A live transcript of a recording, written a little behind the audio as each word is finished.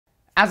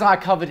As I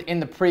covered in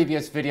the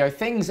previous video,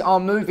 things are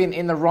moving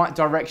in the right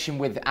direction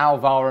with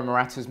Alvaro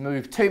Morata's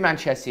move to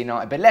Manchester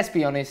United. But let's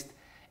be honest,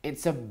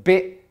 it's a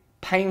bit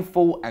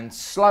painful and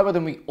slower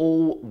than we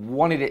all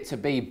wanted it to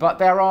be. But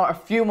there are a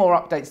few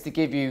more updates to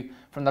give you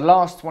from the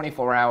last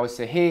 24 hours.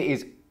 So here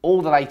is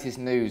all the latest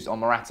news on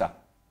Morata.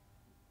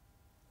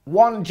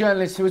 One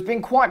journalist who has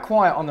been quite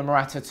quiet on the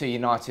Morata to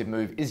United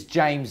move is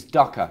James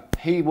Ducker.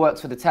 He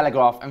works for The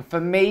Telegraph, and for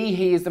me,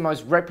 he is the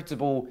most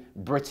reputable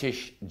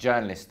British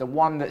journalist, the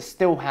one that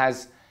still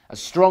has a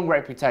strong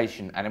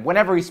reputation. And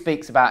whenever he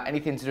speaks about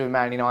anything to do with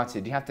Man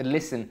United, you have to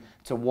listen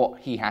to what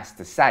he has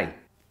to say.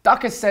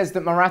 Ducker says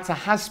that Morata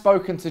has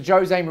spoken to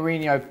Jose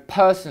Mourinho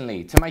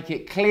personally to make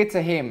it clear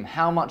to him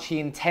how much he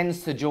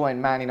intends to join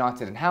Man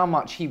United and how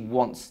much he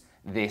wants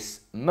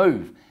this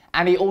move.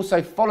 And he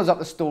also follows up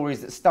the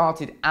stories that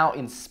started out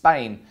in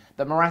Spain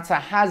that Morata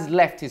has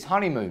left his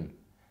honeymoon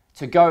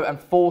to go and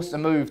force a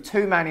move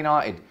to Man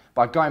United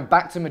by going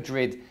back to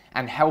Madrid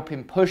and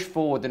helping push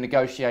forward the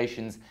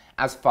negotiations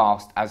as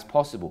fast as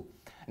possible.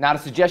 Now, the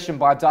suggestion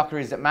by Ducker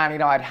is that Man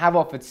United have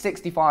offered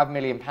 £65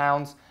 million,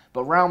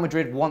 but Real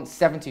Madrid wants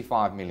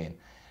 £75 million.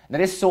 Now,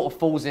 this sort of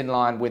falls in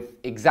line with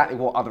exactly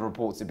what other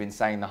reports have been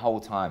saying the whole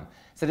time.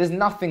 So there's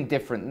nothing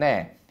different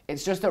there.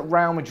 It's just that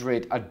Real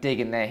Madrid are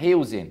digging their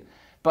heels in.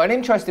 But an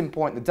interesting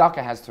point that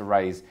Ducker has to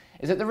raise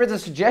is that there is a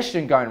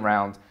suggestion going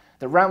around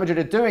that Real Madrid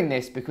are doing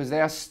this because they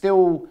are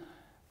still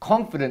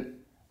confident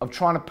of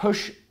trying to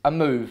push a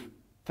move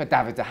for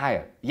David De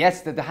Gea.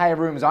 Yes, the De Gea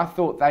rumours, I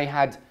thought they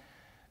had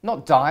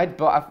not died,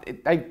 but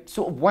they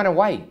sort of went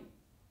away.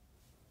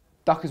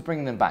 Ducker's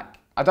bringing them back.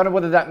 I don't know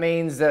whether that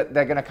means that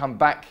they're going to come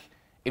back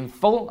in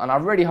full, and I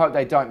really hope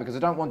they don't because I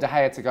don't want De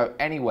Gea to go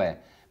anywhere.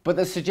 But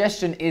the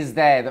suggestion is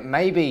there that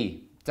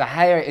maybe De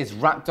Gea is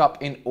wrapped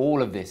up in all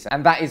of this,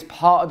 and that is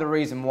part of the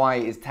reason why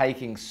it is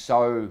taking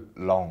so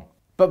long.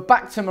 But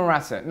back to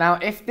Morata. Now,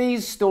 if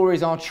these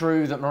stories are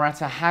true that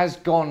Morata has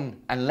gone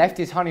and left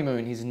his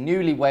honeymoon, his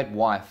newlywed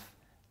wife,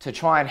 to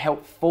try and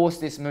help force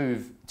this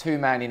move to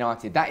Man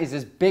United, that is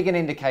as big an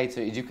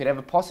indicator as you could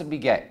ever possibly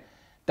get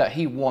that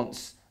he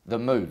wants the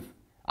move.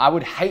 I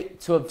would hate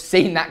to have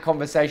seen that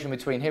conversation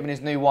between him and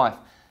his new wife.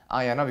 Oh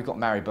yeah, I know we got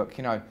married, but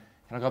can I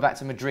go back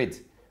to Madrid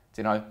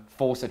to,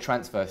 force a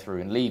transfer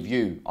through and leave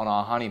you on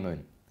our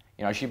honeymoon?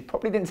 She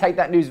probably didn't take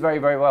that news very,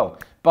 very well.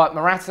 But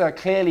Morata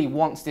clearly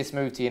wants this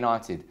move to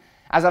United.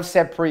 As I've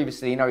said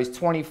previously, he's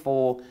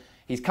 24.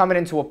 He's coming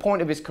into a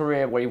point of his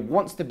career where he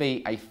wants to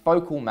be a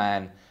focal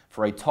man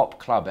for a top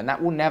club. And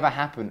that will never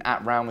happen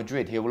at Real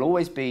Madrid. He will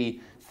always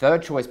be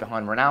third choice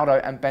behind Ronaldo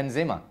and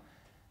Benzema.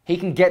 He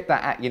can get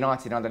that at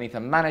United underneath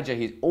a manager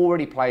he's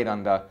already played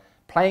under,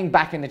 playing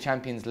back in the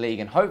Champions League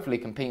and hopefully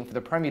competing for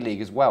the Premier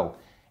League as well.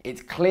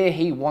 It's clear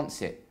he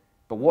wants it.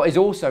 But what is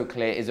also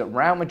clear is that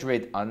Real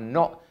Madrid are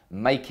not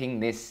making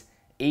this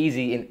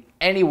easy in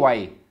any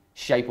way,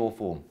 shape or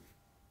form.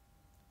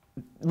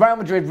 Real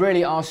Madrid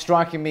really are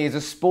striking me as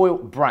a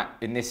spoilt brat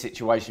in this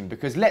situation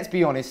because let's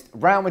be honest,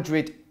 Real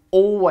Madrid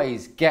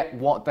always get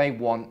what they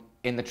want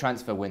in the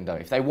transfer window.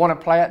 If they want a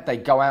player, they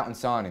go out and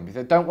sign him. If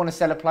they don't want to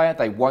sell a player,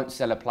 they won't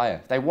sell a player.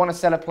 If they want to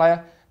sell a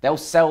player, they'll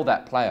sell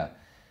that player.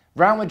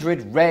 Real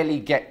Madrid rarely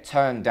get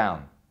turned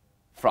down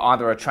for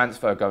either a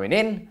transfer going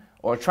in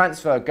or a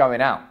transfer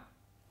going out.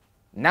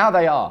 Now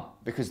they are,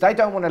 because they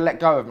don't want to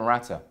let go of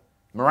Morata.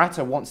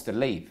 Morata wants to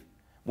leave.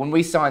 When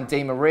we signed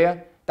Di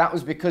Maria, that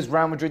was because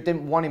Real Madrid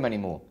didn't want him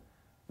anymore.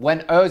 When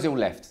Ozil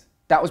left,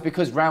 that was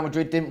because Real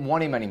Madrid didn't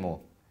want him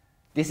anymore.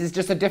 This is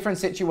just a different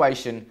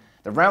situation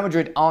that Real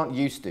Madrid aren't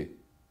used to.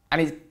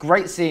 And it's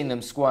great seeing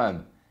them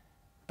squirm,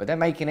 but they're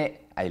making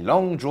it a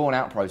long,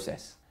 drawn-out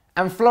process.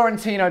 And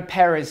Florentino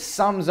Perez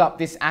sums up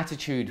this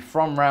attitude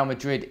from Real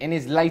Madrid in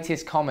his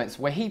latest comments,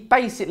 where he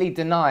basically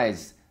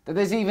denies that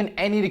there's even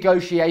any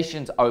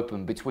negotiations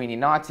open between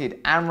United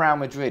and Real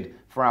Madrid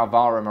for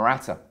Alvaro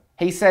Morata.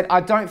 He said,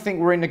 "I don't think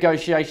we're in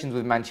negotiations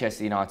with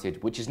Manchester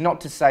United, which is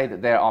not to say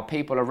that there are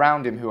people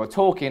around him who are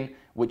talking,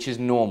 which is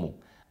normal.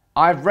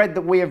 I've read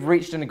that we have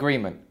reached an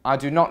agreement. I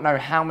do not know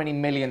how many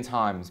million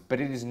times,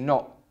 but it is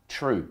not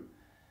true."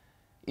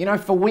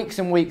 For weeks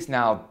and weeks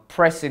now,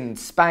 press in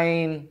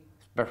Spain,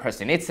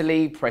 press in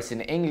Italy, press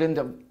in England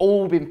have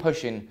all been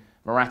pushing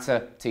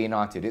Morata to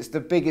United.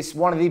 It's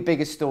one of the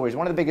biggest stories,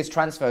 one of the biggest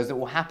transfers that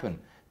will happen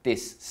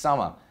this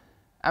summer.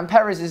 And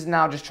Perez is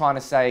now just trying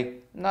to say,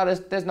 no,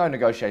 there's no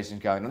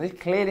negotiations going on. There's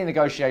clearly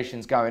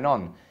negotiations going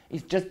on.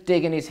 He's just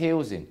digging his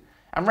heels in.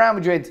 And Real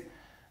Madrid,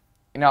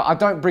 I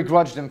don't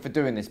begrudge them for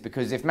doing this,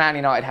 because if Man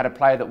United had a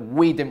player that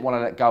we didn't want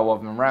to let go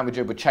of and Real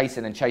Madrid were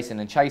chasing and chasing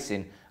and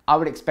chasing, I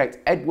would expect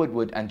Ed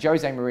Woodward and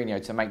Jose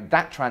Mourinho to make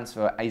that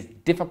transfer as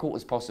difficult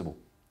as possible.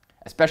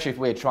 Especially if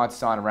we had tried to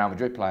sign a Real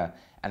Madrid player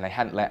and they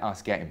hadn't let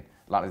us get him,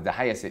 like the De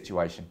Gea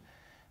situation.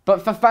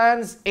 But for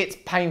fans, it's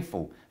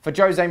painful. For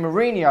Jose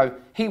Mourinho,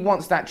 he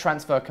wants that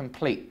transfer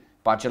complete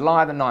by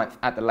July the 9th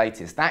at the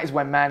latest. That is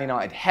when Man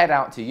United head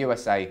out to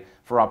USA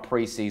for our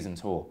pre-season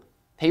tour.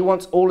 He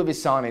wants all of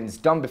his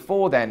signings done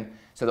before then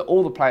so that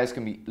all the players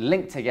can be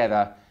linked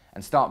together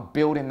and start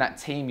building that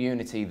team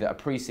unity that a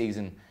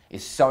pre-season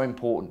is so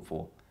important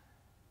for.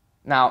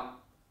 Now,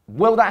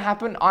 will that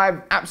happen?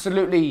 I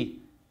absolutely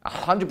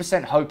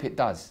 100% hope it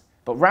does.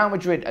 But Real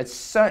Madrid are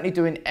certainly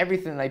doing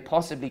everything they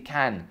possibly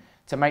can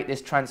to make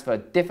this transfer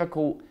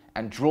difficult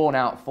and drawn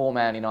out for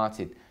Man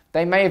United.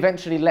 They may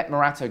eventually let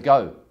Morata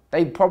go.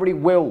 They probably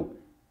will.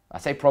 I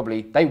say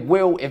probably. They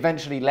will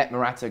eventually let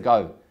Morata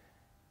go.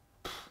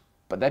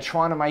 But they're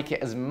trying to make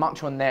it as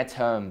much on their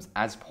terms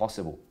as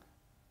possible.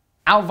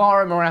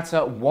 Alvaro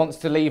Morata wants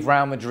to leave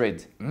Real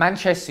Madrid.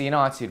 Manchester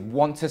United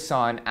want to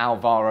sign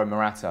Alvaro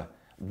Morata.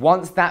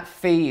 Once that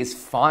fee is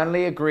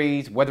finally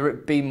agreed, whether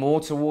it be more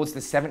towards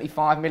the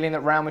 75 million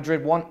that Real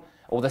Madrid want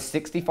or the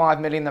 65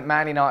 million that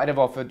Man United have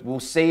offered, we'll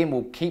see, and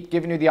we'll keep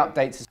giving you the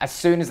updates as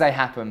soon as they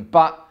happen.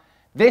 But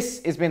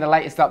this has been the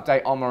latest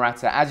update on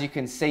Morata. As you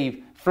can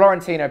see,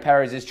 Florentino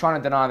Perez is trying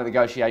to deny that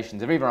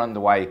negotiations are even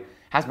underway.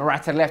 Has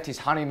Morata left his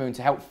honeymoon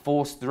to help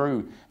force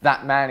through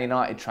that Man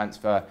United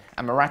transfer?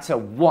 And Morata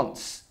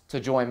wants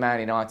to join Man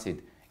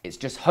United. It's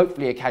just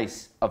hopefully a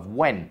case of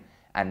when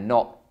and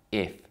not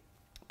if.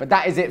 But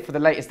that is it for the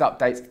latest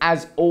updates.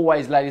 As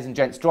always, ladies and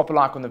gents, drop a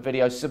like on the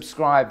video,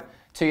 subscribe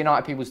to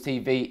United People's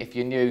TV if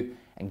you're new,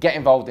 and get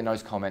involved in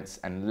those comments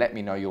and let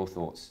me know your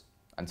thoughts.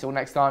 Until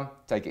next time,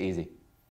 take it easy.